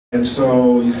And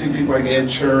so you see people like Ed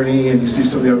Cherney, and you see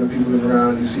some of the other people that are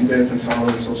around, you see Pensado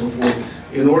and so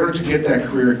forth. In order to get that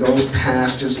career, it goes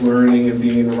past just learning and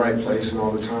being in the right place and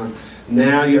all the time.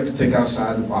 Now you have to think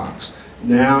outside the box.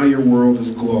 Now your world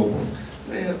is global.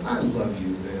 Man, I love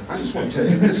you, man. I just want to tell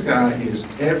you, this guy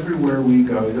is everywhere we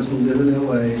go. He doesn't live in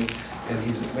LA, and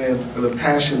he's, man, the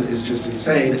passion is just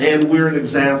insane. And we're an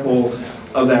example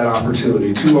of that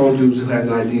opportunity. Two old dudes who had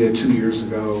an idea 2 years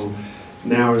ago,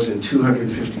 now is in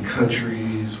 250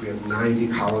 countries. We have 90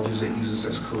 colleges that use us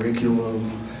as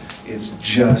curriculum. It's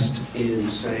just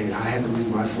insane. I had to leave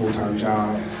my full-time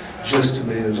job just to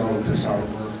manage all the Pensado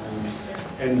workers.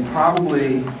 And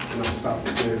probably, and I'll stop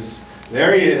with this,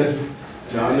 there he is,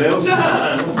 John Nelson.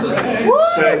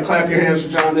 Say, clap your hands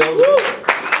for John Nelson.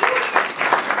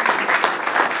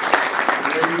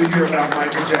 You hear about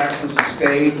Michael Jackson's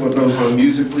estate, what goes on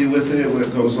musically with it,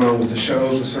 what goes on with the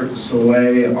shows, with Cirque du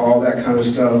Soleil, all that kind of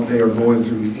stuff. They are going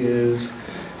through his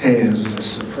hands. He's a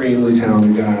supremely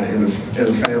talented guy and a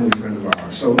family friend of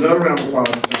ours. So another round of applause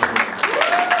for John.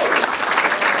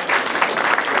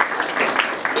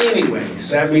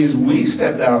 Anyways, that means we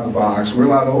stepped out of the box. We're a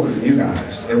lot older than you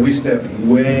guys, and we stepped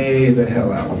way the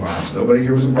hell out of the box. Nobody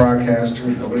here was a broadcaster.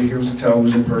 Nobody here was a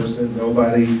television person.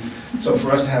 Nobody. So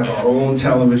for us to have our own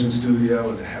television studio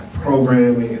and to have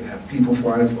programming and have people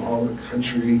flying from all the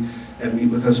country and meet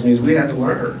with us means we had to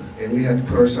learn and we had to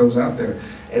put ourselves out there.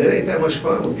 And it ain't that much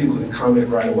fun when people can comment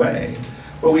right away.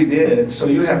 But we did, so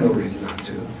you have no reason not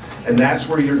to. And that's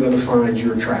where you're going to find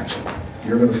your traction.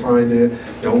 You're going to find it.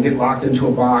 Don't get locked into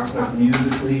a box, not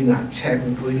musically, not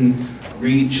technically.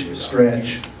 Reach,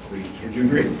 stretch, reach. Would you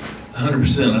agree?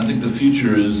 100%. I think the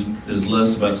future is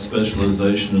less about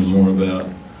specialization and more about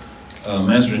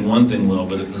mastering one thing well,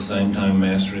 but at the same time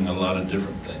mastering a lot of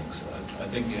different things. I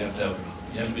think you have to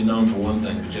be known for one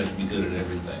thing, but you have to be good at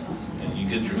everything. And you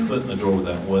get your foot in the door with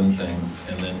that one thing,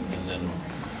 and then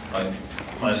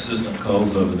my assistant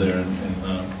Cole's over there,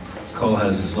 and Cole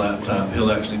has his laptop.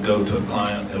 He'll actually go to a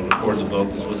client, he'll record the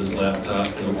vocals with his laptop.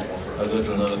 I'll go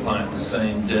to another client the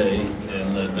same day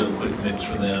and do a quick mix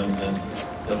for them. And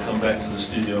they'll come back to the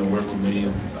studio and work with me,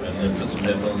 and then put some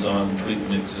headphones on, tweak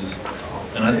mixes.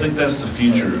 And I think that's the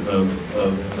future of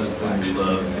the thing we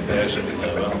love, the passion we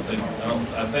love.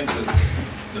 I think that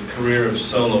the career of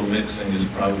solo mixing has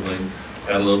probably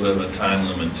got a little bit of a time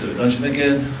limit to it. Don't you think,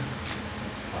 Ed?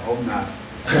 I hope not.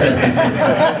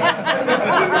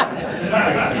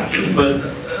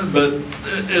 but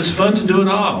it's fun to do it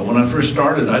all. When I first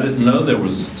started, I didn't know there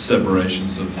was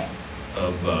separations of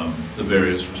the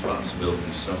various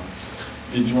responsibilities. So,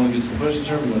 did you want to get some questions,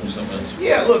 or do you want to do something else?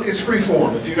 Yeah, look, it's free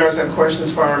form. If you guys have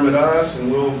questions, fire them at us, and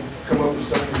we'll come up with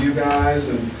stuff for you guys.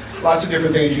 And lots of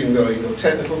different things you can go. You know,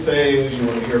 technical things. You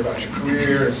want to hear about your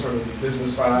career and sort of the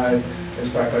business side. In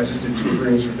fact, I just did 2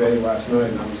 agreements for Dave last night,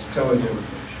 and I was telling him,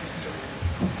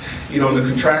 you know, on the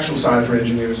contractual side for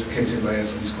engineers, in case anybody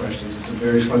asks these questions, it's a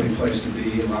very funny place to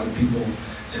be. A lot of people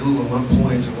say, ooh, I want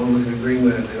points, I want to look at an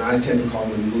agreement, and I tend to call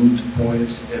them moot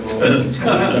points, M-O-O-T,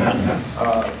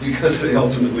 because they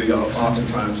ultimately,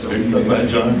 oftentimes don't mean anything. Are you talking about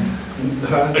John?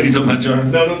 Huh? Are you talking about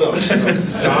John? No.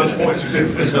 John's points are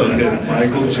different. Okay.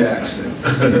 Michael Jackson.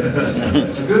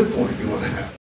 That's a good point you want to have.